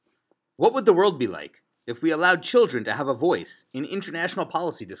What would the world be like if we allowed children to have a voice in international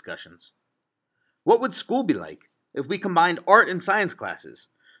policy discussions? What would school be like if we combined art and science classes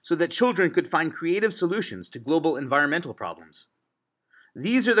so that children could find creative solutions to global environmental problems?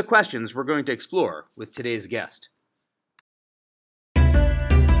 These are the questions we're going to explore with today's guest.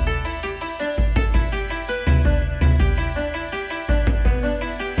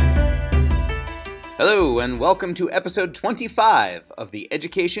 Hello, and welcome to episode 25 of the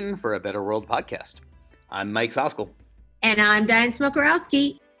Education for a Better World podcast. I'm Mike Soskel. And I'm Diane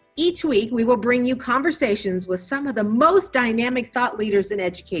Smokorowski. Each week, we will bring you conversations with some of the most dynamic thought leaders in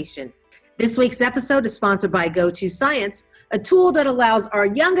education. This week's episode is sponsored by Go2Science, a tool that allows our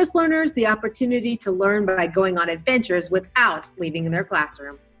youngest learners the opportunity to learn by going on adventures without leaving their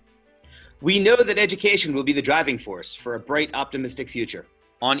classroom. We know that education will be the driving force for a bright, optimistic future.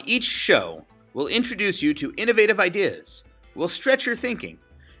 On each show, we'll introduce you to innovative ideas, we'll stretch your thinking,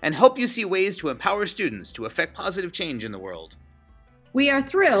 and help you see ways to empower students to affect positive change in the world. We are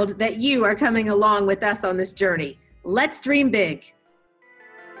thrilled that you are coming along with us on this journey. Let's dream big.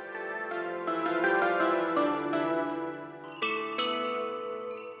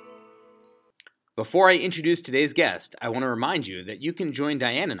 Before I introduce today's guest, I want to remind you that you can join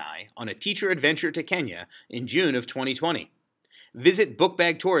Diane and I on a teacher adventure to Kenya in June of 2020. Visit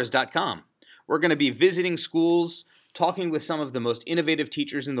bookbagtours.com. We're going to be visiting schools, talking with some of the most innovative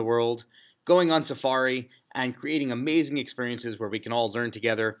teachers in the world, going on safari, and creating amazing experiences where we can all learn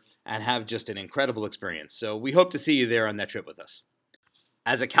together and have just an incredible experience. So we hope to see you there on that trip with us.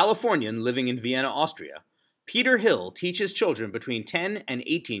 As a Californian living in Vienna, Austria, Peter Hill teaches children between 10 and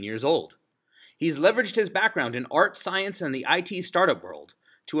 18 years old. He's leveraged his background in art, science, and the IT startup world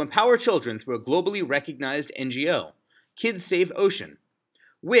to empower children through a globally recognized NGO, Kids Save Ocean,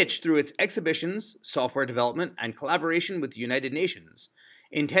 which, through its exhibitions, software development, and collaboration with the United Nations,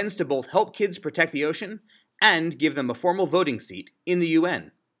 intends to both help kids protect the ocean and give them a formal voting seat in the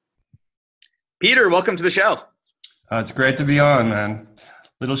UN. Peter, welcome to the show. It's great to be on, man. A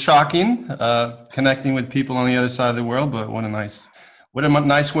little shocking, connecting with people on the other side of the world, but what a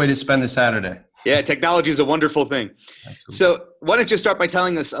nice way to spend the Saturday. Yeah, technology is a wonderful thing. Absolutely. So why don't you start by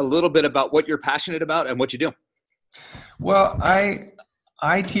telling us a little bit about what you're passionate about and what you do? Well,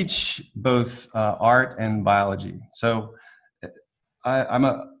 I teach both art and biology. So I'm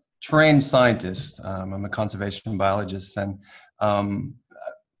a trained scientist. I'm a conservation biologist, and I'm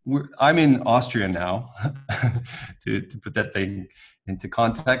in Austria now, to put that thing into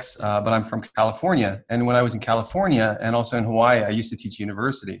context. But I'm from California, and when I was in California and also in Hawaii, I used to teach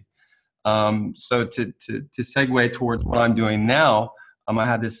university. So to segue towards what I'm doing now, I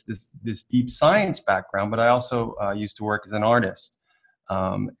had this deep science background, but I also used to work as an artist.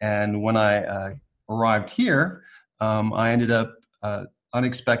 And when I arrived here, I ended up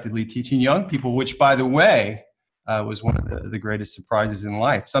unexpectedly teaching young people, which, by the way, was one of the greatest surprises in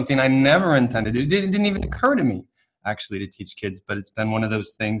life. Something I never intended. It didn't even occur to me, actually, to teach kids, but it's been one of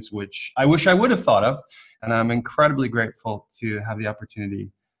those things which I wish I would have thought of. And I'm incredibly grateful to have the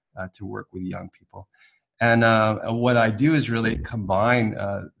opportunity to work with young people. And what I do is really combine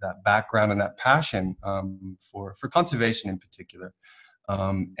that background and that passion for conservation in particular,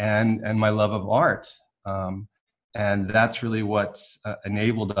 and my love of art. And that's really what's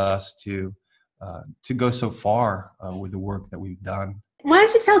enabled us to go so far with the work that we've done. Why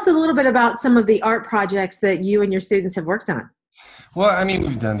don't you tell us a little bit about some of the art projects that you and your students have worked on? Well, I mean,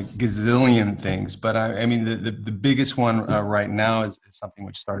 we've done a gazillion things, but I mean, the biggest one right now is something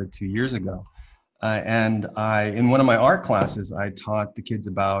which started 2 years ago. And in one of my art classes, I taught the kids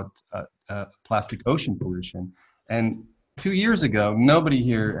about plastic ocean pollution. And 2 years ago, nobody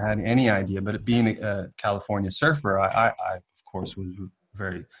here had any idea, but being a California surfer, I of course, was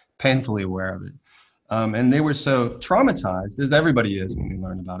very painfully aware of it. And they were so traumatized, as everybody is when we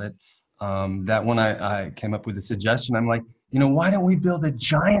learn about it, that when I came up with a suggestion, I'm like, why don't we build a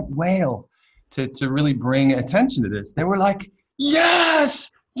giant whale to really bring attention to this? They were like, yes!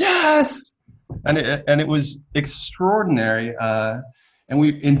 And it was extraordinary. And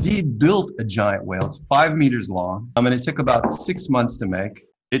we indeed built a giant whale. It's 5 meters long. And it took about 6 months to make.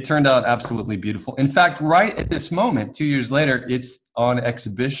 It turned out absolutely beautiful. In fact, right at this moment, 2 years later, it's on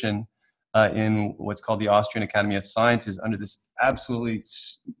exhibition in what's called the Austrian Academy of Sciences under this absolutely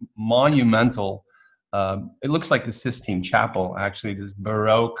monumental, it looks like the Sistine Chapel, actually, this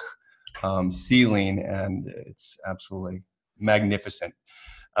Baroque ceiling, and it's absolutely magnificent.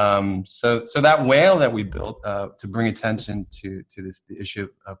 So that whale that we built to bring attention to the issue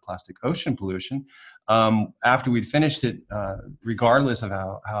of plastic ocean pollution, after we'd finished it, regardless of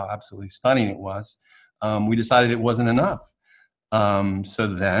how absolutely stunning it was, we decided it wasn't enough. So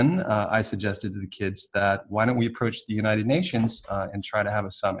then I suggested to the kids that why don't we approach the United Nations and try to have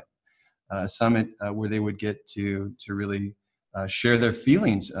a summit where they would get to really share their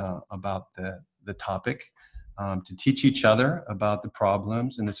feelings about the topic, to teach each other about the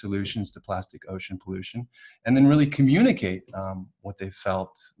problems and the solutions to plastic ocean pollution, and then really communicate what they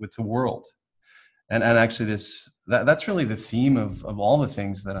felt with the world. And actually that's really the theme of all the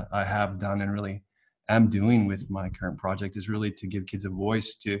things that I have done and really am doing with my current project, is really to give kids a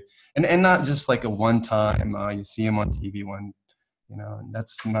voice to, and not just like a one time, you see them on TV one, and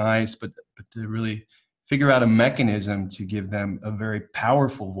that's nice, but to really figure out a mechanism to give them a very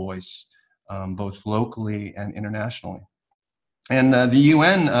powerful voice, both locally and internationally. And the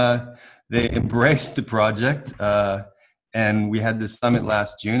UN, they embraced the project, and we had this summit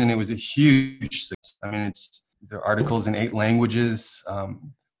last June, and it was a huge success. I mean, there are articles in 8 languages.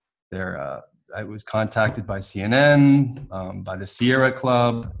 I was contacted by CNN, by the Sierra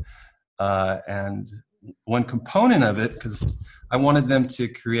Club, and one component of it, because I wanted them to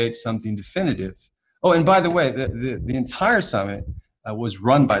create something definitive. Oh, and by the way, the entire summit was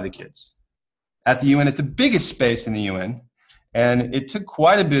run by the kids at the UN, at the biggest space in the UN. And it took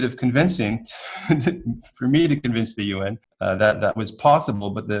quite a bit of convincing for me to convince the UN that was possible.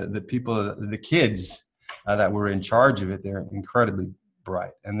 But the people, the kids that were in charge of it, they're incredibly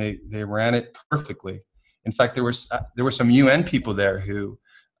bright, and they ran it perfectly. In fact, there were some UN people there who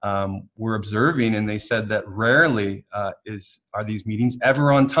were observing, and they said that rarely are these meetings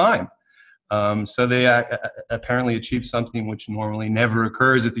ever on time. So they apparently achieved something which normally never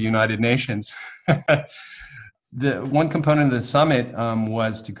occurs at the United Nations. The one component of the summit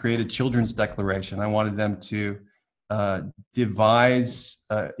was to create a children's declaration. I wanted them to devise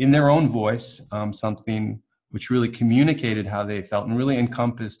in their own voice something which really communicated how they felt and really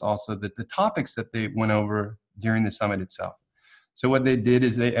encompassed also the topics that they went over during the summit itself. So what they did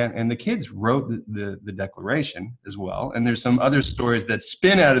is and the kids wrote the declaration as well. And there's some other stories that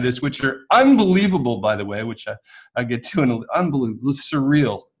spin out of this, which are unbelievable, by the way, which I get to in unbelievable,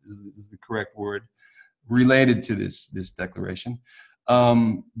 surreal is the correct word, related to this declaration.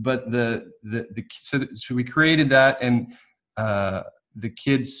 But so we created that, and the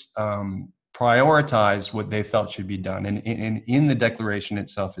kids prioritize what they felt should be done. And in the declaration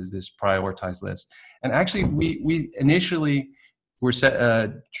itself is this prioritized list. And actually, we initially were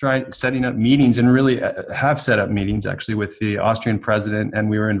setting up meetings, and really have set up meetings actually with the Austrian president, and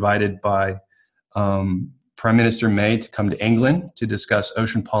we were invited by Prime Minister May to come to England to discuss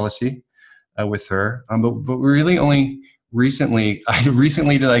ocean policy with her. But really only recently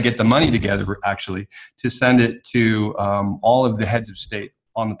did I get the money together actually to send it to all of the heads of state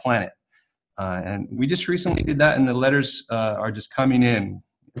on the planet. And we just recently did that, and the letters are just coming in,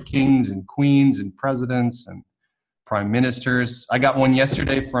 kings and queens and presidents and prime ministers. I got one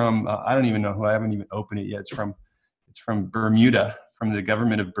yesterday from, I don't even know who, I haven't even opened it yet. It's from Bermuda, from the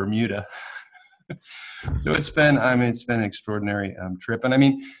government of Bermuda. So it's been an extraordinary trip. And I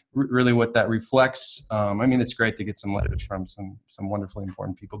mean, really what that reflects, it's great to get some letters from some wonderfully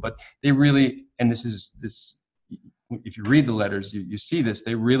important people, but they really, and this, if you read the letters, you see this,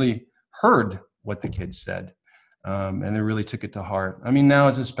 they really heard what the kids said. And they really took it to heart. I mean, now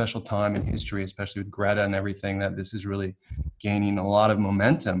is a special time in history, especially with Greta and everything, that this is really gaining a lot of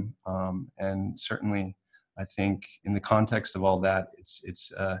momentum. And certainly, I think in the context of all that,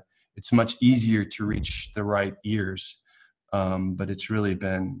 it's much easier to reach the right ears. But it's really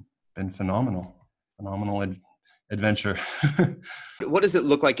been phenomenal adventure. What does it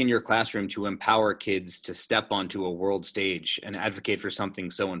look like in your classroom to empower kids to step onto a world stage and advocate for something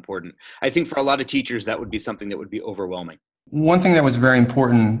so important? I think for a lot of teachers, that would be something that would be overwhelming. One thing that was very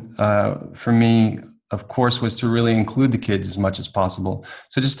important for me, of course, was to really include the kids as much as possible.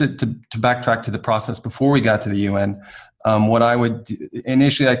 So just to backtrack to the process before we got to the UN, what I would do,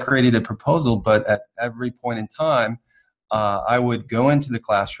 initially I created a proposal, but at every point in time, I would go into the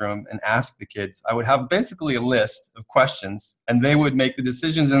classroom and ask the kids. I would have basically a list of questions, and they would make the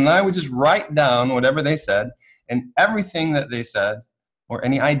decisions, and I would just write down whatever they said, and everything that they said or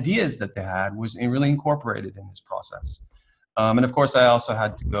any ideas that they had was really incorporated in this process. And of course, I also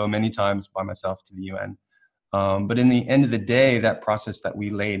had to go many times by myself to the UN. But in the end of the day, that process that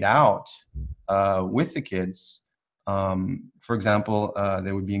we laid out with the kids, for example,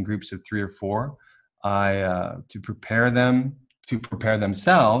 they would be in groups of 3 or 4. To prepare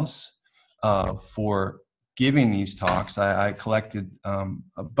themselves for giving these talks, I collected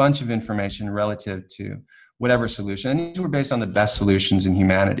a bunch of information relative to whatever solution. And these were based on the best solutions in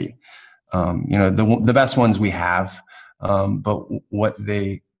humanity, the best ones we have. But what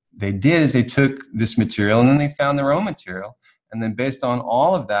they did is they took this material and then they found their own material, And then based on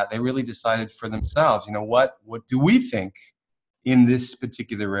all of that, they really decided for themselves, what do we think in this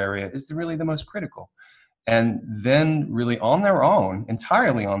particular area is really the most critical? And then really on their own,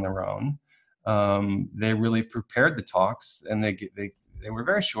 entirely on their own, they really prepared the talks, and they were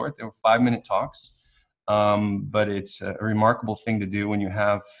very short. They were 5-minute talks, but it's a remarkable thing to do when you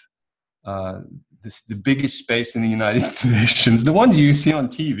have the biggest space in the United Nations, the ones you see on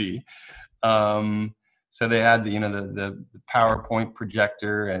TV. So they had the PowerPoint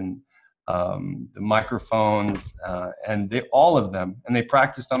projector and the microphones, and all of them, and they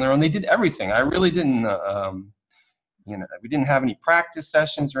practiced on their own. They did everything. I really didn't, we didn't have any practice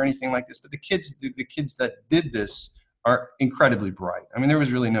sessions or anything like this. But the kids that did this are incredibly bright. I mean, there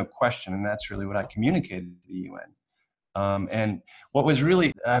was really no question, and that's really what I communicated to the UN. And what was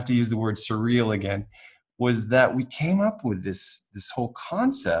really, I have to use the word surreal again, was that we came up with this whole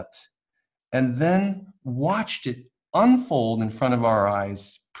concept and then watched it unfold in front of our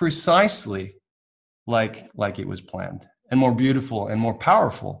eyes precisely like it was planned, and more beautiful and more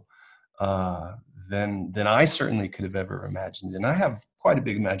powerful than I certainly could have ever imagined. And I have quite a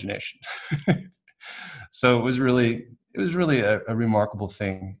big imagination. So it was really a remarkable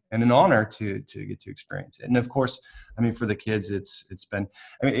thing and an honor to get to experience it. And of course, I mean, for the kids, it's been,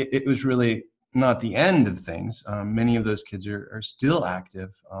 I mean, it was really not the end of things. Many of those kids are still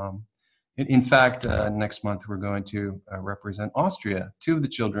active. In fact, next month we're going to represent Austria. 2 of the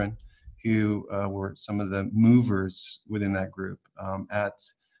children who were some of the movers within that group at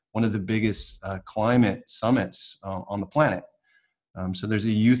one of the biggest climate summits on the planet. So there's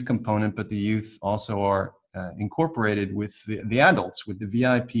a youth component, but the youth also are incorporated with the adults, with the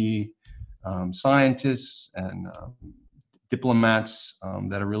VIP scientists and diplomats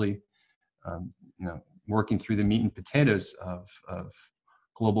that are really, working through the meat and potatoes of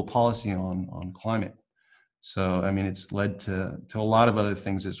global policy on climate. So, I mean, it's led to a lot of other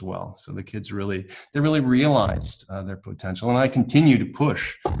things as well. So the kids really realized their potential. And I continue to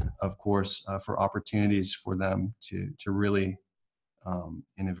push, of course, for opportunities for them to really,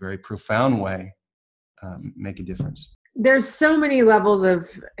 in a very profound way, make a difference. There's so many levels of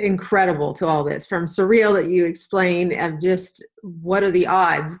incredible to all this, from surreal that you explain of just what are the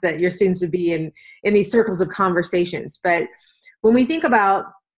odds that your students would be in these circles of conversations. But when we think about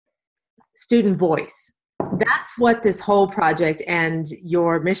student voice, that's what this whole project and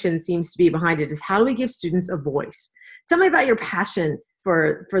your mission seems to be behind it, is how do we give students a voice? Tell me about your passion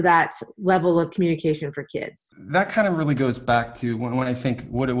for that level of communication for kids. That kind of really goes back to when I think,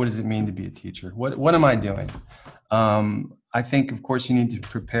 what does it mean to be a teacher? What am I doing? I think, of course, you need to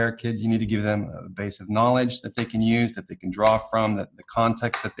prepare kids. You need to give them a base of knowledge that they can use, that they can draw from, that the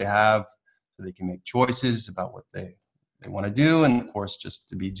context that they have, so they can make choices about what they want to do, and of course, just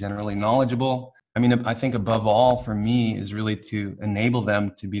to be generally knowledgeable. I mean, I think above all for me is really to enable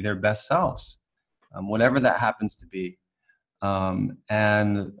them to be their best selves, whatever that happens to be.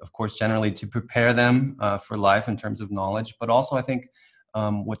 And of course, generally to prepare them for life in terms of knowledge, but also I think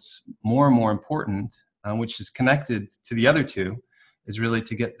what's more and more important, which is connected to the other two, is really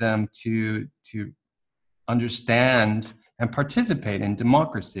to get them to understand and participate in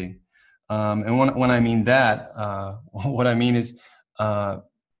democracy. And when I mean that, what I mean is,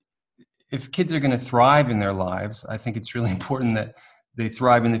 if kids are going to thrive in their lives, I think it's really important that they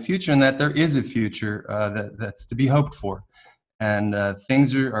thrive in the future, and that there is a future that's to be hoped for. And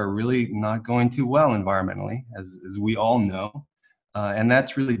things are really not going too well environmentally, as we all know. And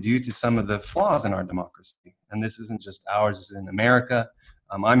that's really due to some of the flaws in our democracy. And this isn't just ours, it's in America.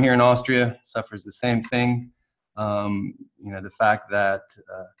 I'm here in Austria, suffers the same thing. The fact that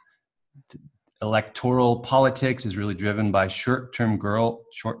electoral politics is really driven by short-term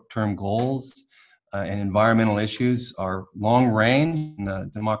goals, and environmental issues are long range.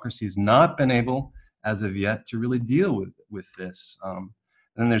 And democracy has not been able, as of yet, to really deal with this. And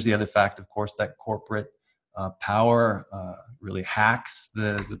then there's the other fact, of course, that corporate power really hacks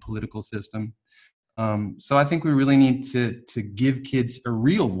the political system. So I think we really need to give kids a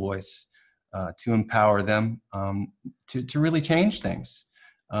real voice, to empower them to really change things.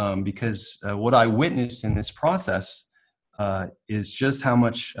 Because what I witnessed in this process is just how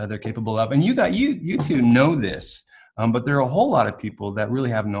much they're capable of. And you two know this, but there are a whole lot of people that really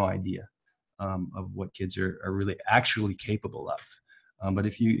have no idea of what kids are really actually capable of. But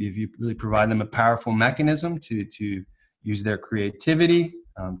if you really provide them a powerful mechanism to use their creativity,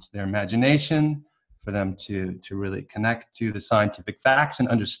 to their imagination, for them to really connect to the scientific facts and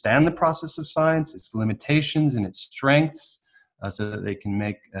understand the process of science, its limitations and its strengths, so that they can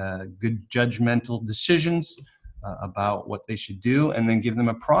make good judgmental decisions about what they should do, and then give them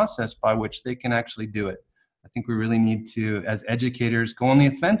a process by which they can actually do it. I think we really need to, as educators, go on the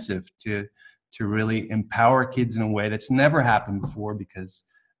offensive to really empower kids in a way that's never happened before, because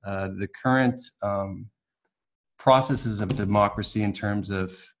the current processes of democracy in terms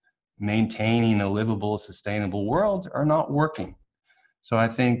of maintaining a livable, sustainable world are not working. So I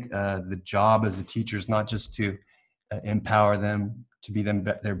think the job as a teacher is not just to empower them to be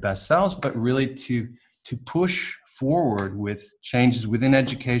their best selves, but really to push forward with changes within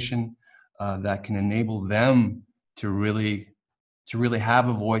education that can enable them to really have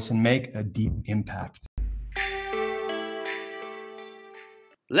a voice and make a deep impact.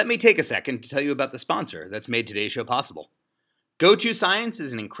 Let me take a second to tell you about the sponsor that's made today's show possible. Go2Science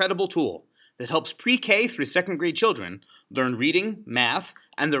is an incredible tool that helps pre-K through second grade children learn reading, math,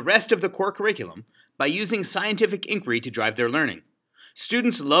 and the rest of the core curriculum by using scientific inquiry to drive their learning.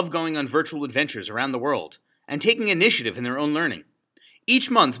 Students love going on virtual adventures around the world and taking initiative in their own learning. Each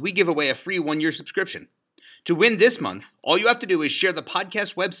month, we give away a free 1-year subscription. To win this month, all you have to do is share the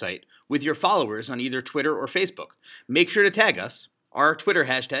podcast website with your followers on either Twitter or Facebook. Make sure to tag us. Our Twitter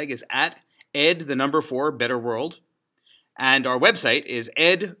hashtag is @ed4betterworld, and our website is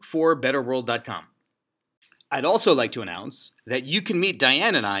ed4betterworld.com. I'd also like to announce that you can meet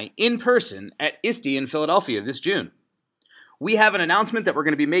Diane and I in person at ISTE in Philadelphia this June. We have an announcement that we're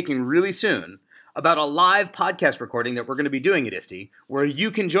going to be making really soon about a live podcast recording that we're going to be doing at ISTE where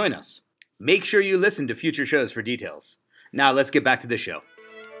you can join us. Make sure you listen to future shows for details. Now let's get back to the show.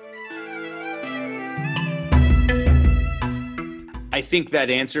 I think that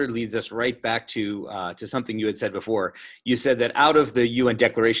answer leads us right back to something you had said before. You said that out of the UN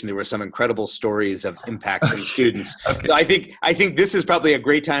Declaration, there were some incredible stories of impact from students. Okay. So I think this is probably a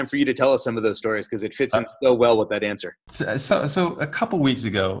great time for you to tell us some of those stories because it fits in so well with that answer. So a couple weeks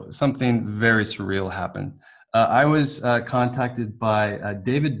ago, something very surreal happened. I was contacted by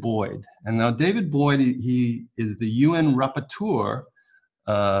David Boyd. And now David Boyd, he is the UN Rapporteur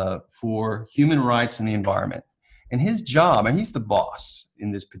for Human Rights and the Environment. And his job, and he's the boss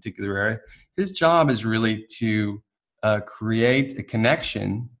in this particular area, his job is really to create a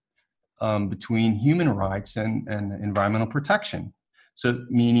connection between human rights and environmental protection. So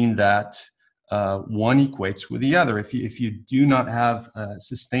meaning that one equates with the other. If you do not have a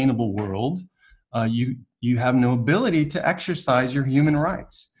sustainable world, you have no ability to exercise your human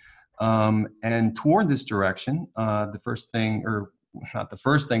rights. And toward this direction, the first thing, or not the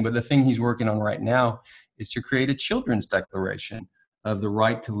first thing, but the thing he's working on right now is to create a children's declaration of the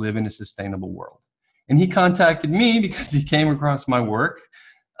right to live in a sustainable world. And he contacted me because he came across my work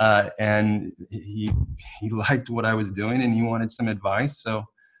and he liked what I was doing and he wanted some advice. So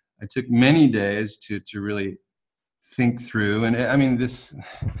I took many days to really think through. And I mean, this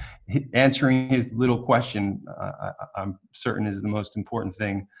answering his little question, I'm certain is the most important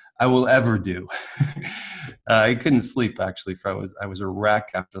thing I will ever do. I couldn't sleep actually. I was a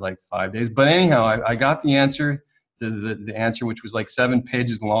wreck after like 5 days. But anyhow, I got the answer, the answer, which was like 7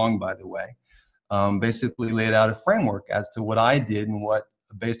 pages long, by the way, basically laid out a framework as to what I did and what,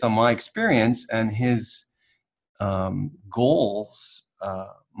 based on my experience and his goals,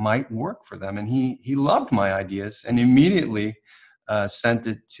 might work for them. And he loved my ideas and immediately sent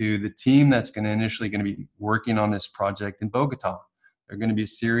it to the team that's initially going to be working on this project in Bogota. There are going to be a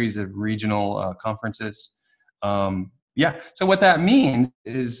series of regional conferences. So what that means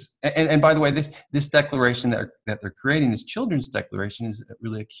is, and by the way, this declaration that they're creating, this children's declaration, is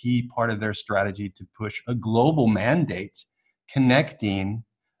really a key part of their strategy to push a global mandate connecting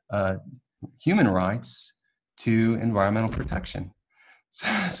human rights to environmental protection.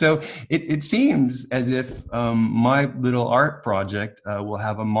 So it seems as if my little art project will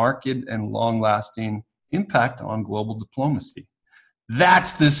have a marked and long-lasting impact on global diplomacy.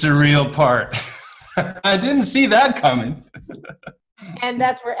 That's the surreal part. I didn't see that coming. And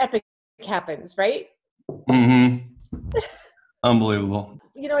that's where epic happens, right? Mm-hmm. Unbelievable.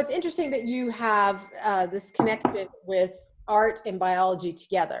 You know, it's interesting that you have this connection with art and biology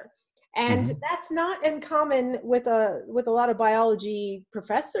together. And that's not uncommon with a lot of biology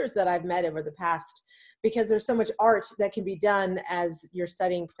professors that I've met over the past, because there's so much art that can be done as you're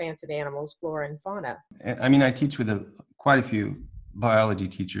studying plants and animals, flora and fauna. I mean, I teach with quite a few biology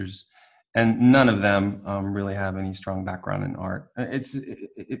teachers, and none of them really have any strong background in art. It's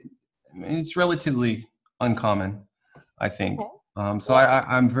relatively uncommon, I think. Okay. So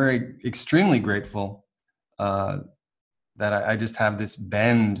I'm extremely grateful that I just have this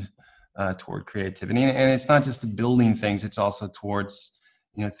bend toward creativity, and it's not just building things; it's also towards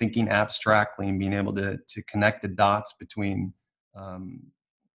thinking abstractly and being able to connect the dots between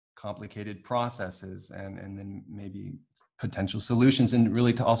complicated processes and then maybe potential solutions, and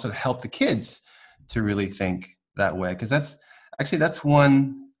really to also help the kids to really think that way. Because that's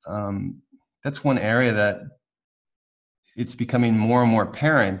one area that it's becoming more and more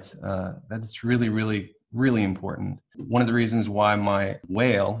apparent that it's really, really, really important. One of the reasons why the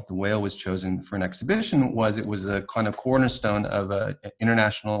whale was chosen for an exhibition was it was a kind of cornerstone of an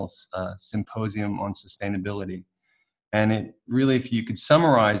international symposium on sustainability. And it really, if you could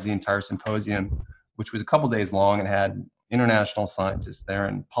summarize the entire symposium, which was a couple days long, it had international scientists there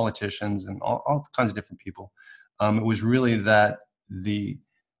and politicians and all kinds of different people. It was really that the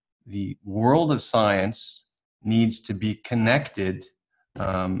world of science needs to be connected.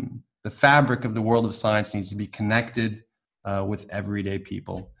 The fabric of the world of science needs to be connected with everyday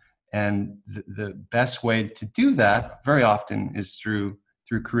people. And the best way to do that very often is through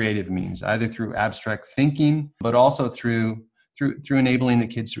creative means, either through abstract thinking, but also through enabling the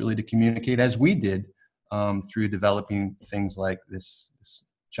kids really to communicate, as we did, through developing things like this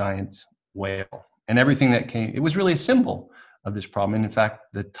giant whale and everything that came. It was really a symbol of this problem. And in fact,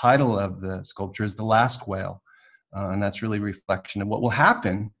 the title of the sculpture is The Last Whale. And that's really a reflection of what will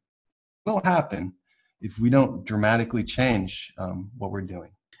happen if we don't dramatically change what we're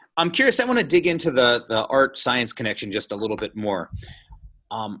doing. I'm curious, I want to dig into the art-science connection just a little bit more.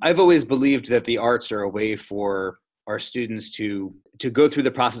 I've always believed that the arts are a way for our students to go through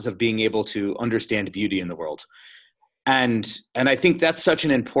the process of being able to understand beauty in the world. And I think that's such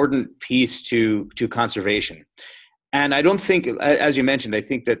an important piece to conservation. And I don't think, as you mentioned, I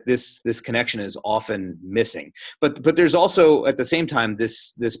think that this connection is often missing. But there's also, at the same time,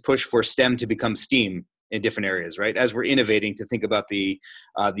 this push for STEM to become STEAM in different areas, right? As we're innovating to think about the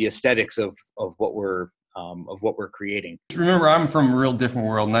aesthetics of what we're creating. Remember, I'm from a real different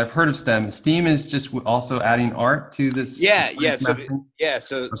world, and I've heard of STEM. STEAM is just also adding art to this.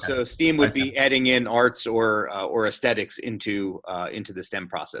 So STEAM would be adding in arts or aesthetics into the STEM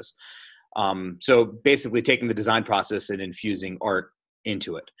process. So basically taking the design process and infusing art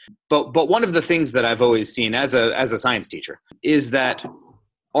into it. But one of the things that I've always seen as a science teacher is that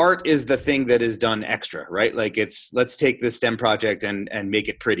art is the thing that is done extra, right? Like let's take this STEM project and make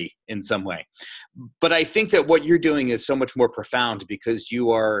it pretty in some way. But I think that what you're doing is so much more profound because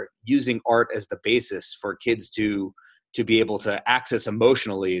you are using art as the basis for kids to be able to access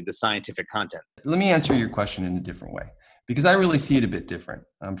emotionally the scientific content. Let me answer your question in a different way, because I really see it a bit different.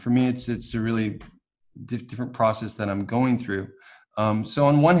 For me, it's a really different process that I'm going through. So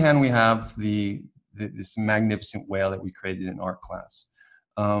on one hand, we have this magnificent whale that we created in art class.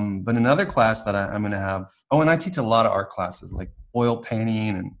 But another class that I'm going to have, and I teach a lot of art classes like oil painting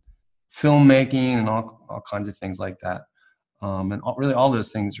and filmmaking and all kinds of things like that. And really all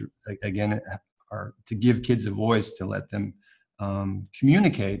those things, again, are to give kids a voice, to let them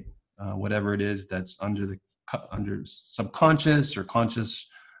communicate whatever it is that's under subconscious or conscious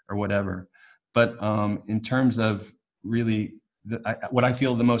or whatever. But in terms of really what I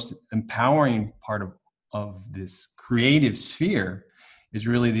feel the most empowering part of this creative sphere is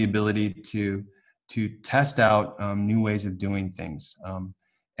really the ability to test out new ways of doing things.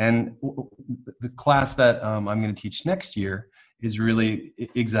 And the class that I'm going to teach next year is really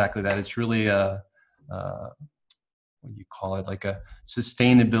exactly that. It's really what do you call it, like a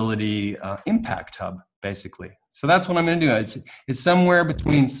sustainability impact hub, basically. So that's what I'm going to do. It's somewhere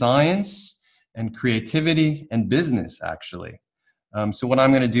between science and creativity and business, actually. So what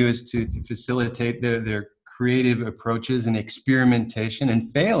I'm going to do is to facilitate their creative approaches and experimentation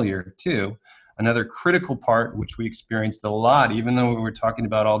and failure too. Another critical part, which we experienced a lot, even though we were talking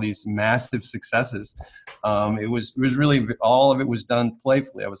about all these massive successes, it was really, all of it was done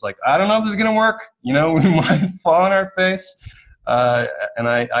playfully. I was like, I don't know if this is going to work. We might fall on our face. And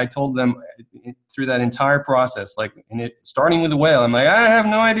I told them through that entire process, starting with the whale, I'm like, I have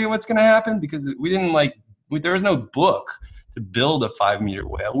no idea what's going to happen, because we didn't there was no book to build a 5-meter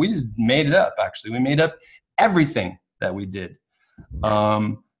whale. We just made it up, actually. We made up everything that we did.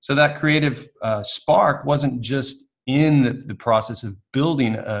 So that creative spark wasn't just in the process of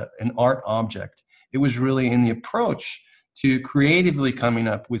building an art object. It was really in the approach to creatively coming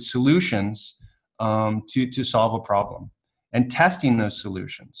up with solutions to solve a problem and testing those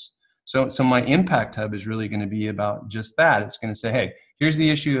solutions. So my impact hub is really going to be about just that. It's going to say, hey, here's the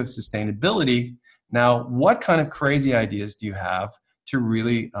issue of sustainability. Now, what kind of crazy ideas do you have to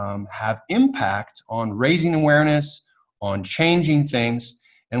really have impact on raising awareness, on changing things?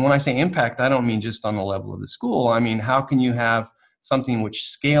 And when I say impact, I don't mean just on the level of the school. I mean, how can you have something which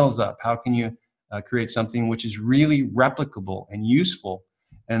scales up? How can you create something which is really replicable and useful?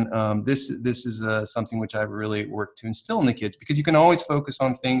 And this is something which I've really worked to instill in the kids, because you can always focus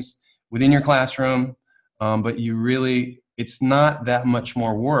on things within your classroom, but it's not that much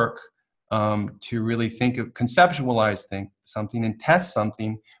more work to really conceptualize something and test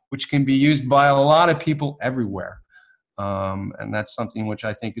something which can be used by a lot of people everywhere. And that's something which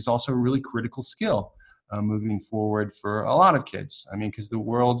I think is also a really critical skill moving forward for a lot of kids. I mean, because the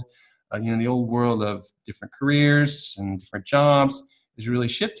world, the old world of different careers and different jobs is really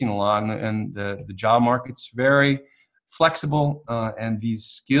shifting a lot, and the job market's very flexible, and these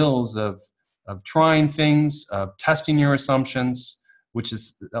skills of trying things, of testing your assumptions, which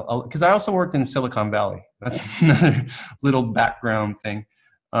is because I also worked in Silicon Valley. That's another little background thing.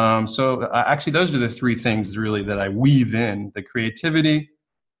 So actually, those are the three things really that I weave in: the creativity,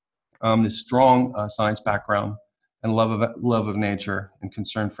 the strong science background, and love of nature and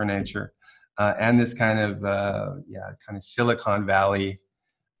concern for nature, and this kind of Silicon Valley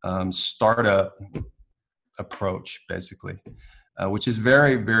startup approach, basically, which is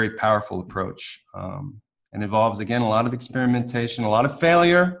very, very powerful approach, and involves, again, a lot of experimentation, a lot of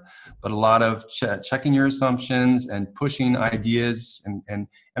failure, but a lot of checking your assumptions and pushing ideas, and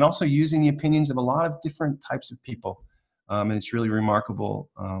also using the opinions of a lot of different types of people. And it's really remarkable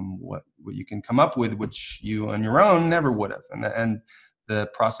what you can come up with, which you on your own never would have. And the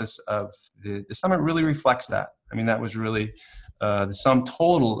process of the summit really reflects that. I mean, that was really the sum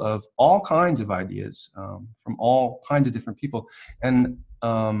total of all kinds of ideas from all kinds of different people, and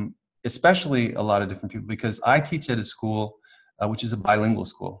especially a lot of different people, because I teach at a school which is a bilingual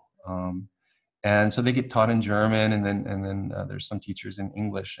school, and so they get taught in German, and then there's some teachers in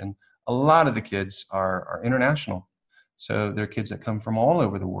English, and a lot of the kids are international. So they're kids that come from all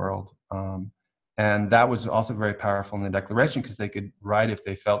over the world. And that was also very powerful in the Declaration, because they could write if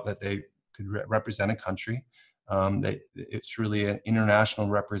they felt that they could represent a country. It's really an international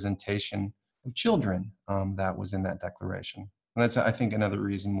representation of children that was in that Declaration. And that's, I think, another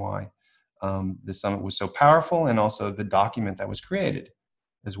reason why the summit was so powerful, and also the document that was created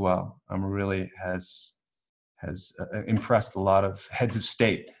as well really has impressed a lot of heads of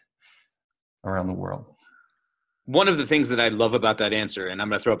state around the world. One of the things that I love about that answer, and I'm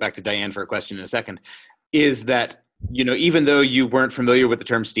going to throw it back to Diane for a question in a second, is that, even though you weren't familiar with the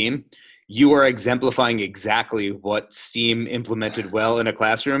term STEAM, you are exemplifying exactly what STEAM implemented well in a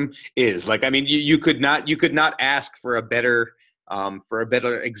classroom is. Like, I mean, you could not ask for a better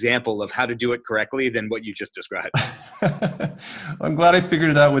example of how to do it correctly than what you just described. I'm glad I figured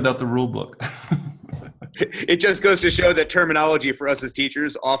it out without the rule book. It just goes to show that terminology for us as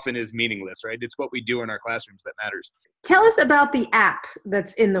teachers often is meaningless, right? It's what we do in our classrooms that matters. Tell us about the app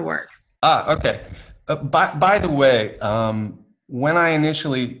that's in the works. Okay. By the way, when I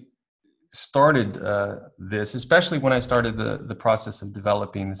initially started this, especially when I started the process of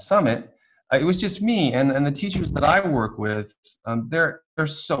developing the summit, it was just me and the teachers that I work with. They're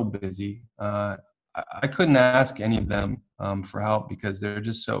so busy. I couldn't ask any of them for help, because they're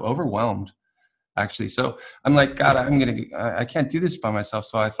just so overwhelmed, actually. So I'm like, God, I can't do this by myself.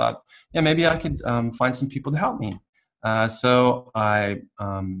 So I thought, yeah, maybe I could find some people to help me. So I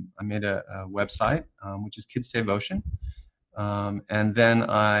made a website, which is Kids Save Ocean. And then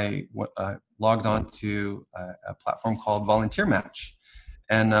I logged on to a platform called Volunteer Match.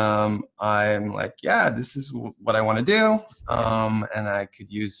 And I'm like, yeah, this is what I want to do. And I could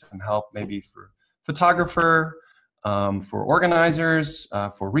use some help maybe for photographer, for organizers,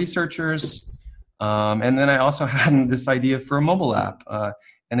 for researchers. And then I also had this idea for a mobile app.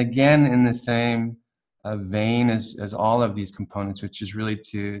 And again, in the same vein as all of these components, which is really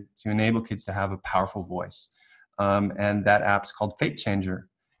to enable kids to have a powerful voice. And that app's called Fate Changer.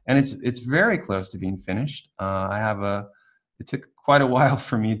 And it's very close to being finished. It took quite a while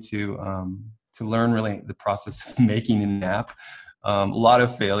for me to learn really the process of making an app. A lot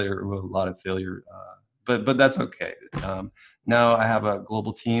of failure, but that's okay. Now I have a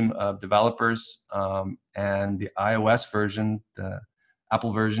global team of developers, and the iOS version, the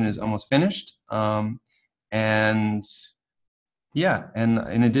Apple version, is almost finished. And yeah, and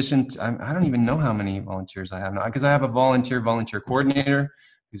in addition, I don't even know how many volunteers I have now, because I have a volunteer coordinator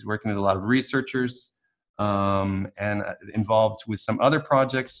who's working with a lot of researchers, and involved with some other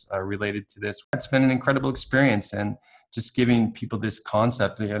projects related to this. It's been an incredible experience, and just giving people this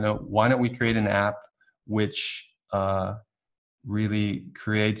concept, why don't we create an app which really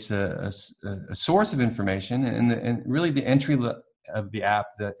creates a source of information, and really the entry of the app,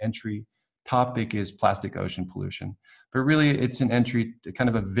 the entry topic is plastic ocean pollution, but really it's an entry to kind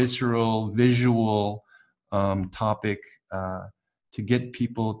of a visceral, visual topic to get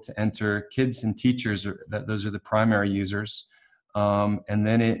people to enter. Kids and teachers, those are the primary users. And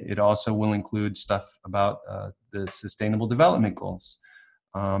then it also will include stuff about the Sustainable Development Goals.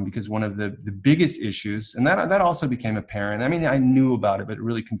 because one of the biggest issues, and that also became apparent. I mean, I knew about it, but it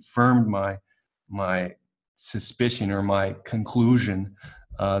really confirmed my suspicion or my conclusion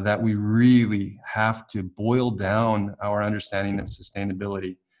that we really have to boil down our understanding of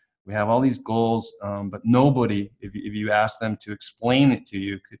sustainability. We have all these goals, but nobody, if you ask them to explain it to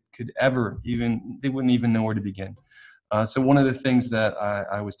you, could ever even, they wouldn't even know where to begin. So one of the things that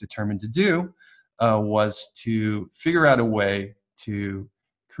I was determined to do was to figure out a way to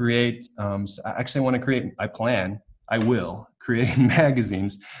create, actually I want to create, I will create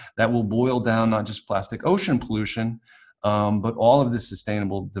magazines that will boil down not just plastic ocean pollution, but all of the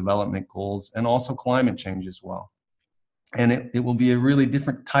sustainable development goals and also climate change as well. And it will be a really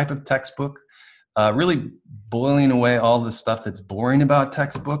different type of textbook, really boiling away all the stuff that's boring about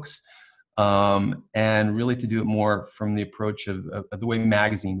textbooks, and really to do it more from the approach of the way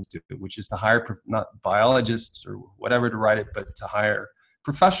magazines do it, which is to hire not biologists or whatever to write it, but to hire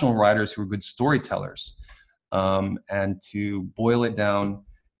professional writers who are good storytellers, and to boil it down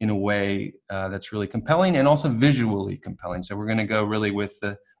in a way that's really compelling and also visually compelling. So we're going to go really with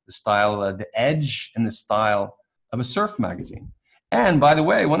the style, the edge and the style of a surf magazine. And by the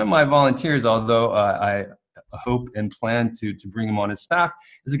way, one of my volunteers, although I hope and plan to bring him on as staff,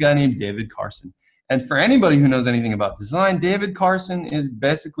 is a guy named David Carson. And for anybody who knows anything about design, David Carson is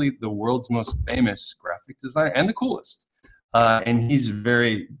basically the world's most famous graphic designer and the coolest. And he's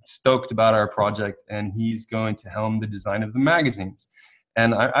very stoked about our project, and he's going to helm the design of the magazines.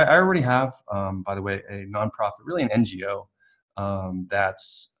 And I already have, by the way, a nonprofit, really an NGO,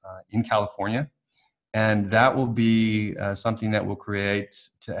 that's in California. And that will be something that we'll create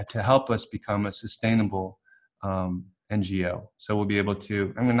to help us become a sustainable NGO. So we'll be able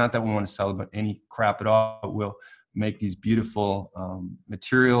to, I mean, not that we want to sell any crap at all, but we'll make these beautiful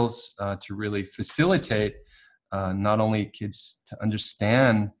materials to really facilitate not only kids to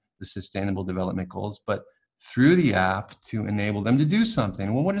understand the sustainable development goals, but through the app to enable them to do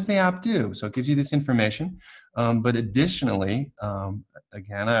something. Well, what does the app do? So it gives you this information, but additionally,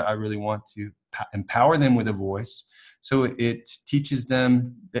 again, I really want to empower them with a voice. So it teaches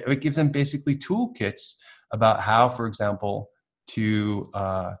them, it gives them basically toolkits about how, for example, to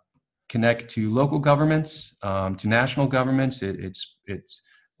connect to local governments, to national governments. It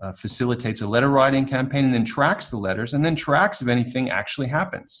facilitates a letter writing campaign and then tracks the letters and then tracks if anything actually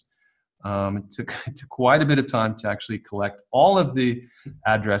happens. It took quite a bit of time to actually collect all of the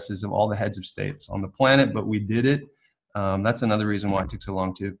addresses of all the heads of states on the planet, but we did it. That's another reason why it took so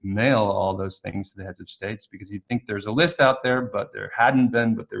long to mail all those things to the heads of states, because you'd think there's a list out there, but there hadn't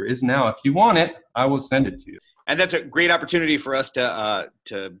been, but there is now. If you want it, I will send it to you. And that's a great opportunity for us to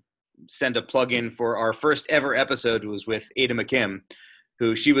send a plug in for our first ever episode. Was with Ada McKim,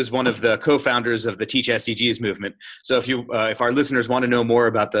 who she was one of the co-founders of the Teach SDGs movement. So if our listeners want to know more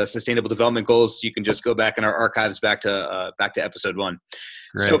about the Sustainable Development Goals, you can just go back in our archives back to episode 1.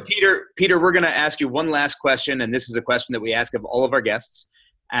 Great. So Peter, we're going to ask you one last question, and this is a question that we ask of all of our guests,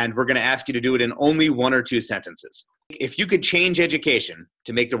 and we're going to ask you to do it in only 1 or 2 sentences. If you could change education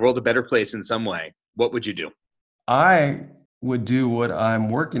to make the world a better place in some way, what would you do? I would do what I'm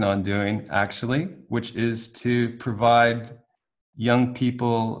working on doing, actually, which is to provide young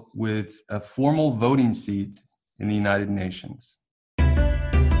people with a formal voting seat in the United Nations.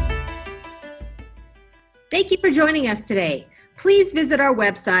 Thank you for joining us today. Please visit our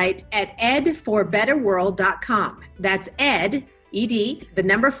website at ed4betterworld.com. That's ed, E-D, the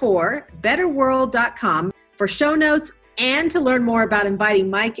number 4, betterworld.com for show notes and to learn more about inviting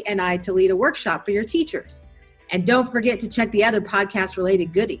Mike and I to lead a workshop for your teachers. And don't forget to check the other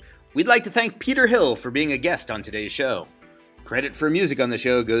podcast-related goodies. We'd like to thank Peter Hill for being a guest on today's show. Credit for music on the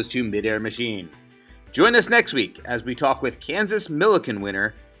show goes to Midair Machine. Join us next week as we talk with Kansas Millikan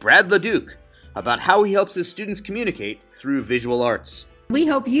winner Brad LeDuc about how he helps his students communicate through visual arts. We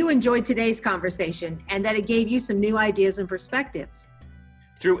hope you enjoyed today's conversation and that it gave you some new ideas and perspectives.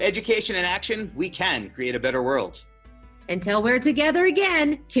 Through education and action, we can create a better world. Until we're together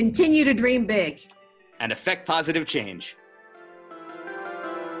again, continue to dream big and affect positive change.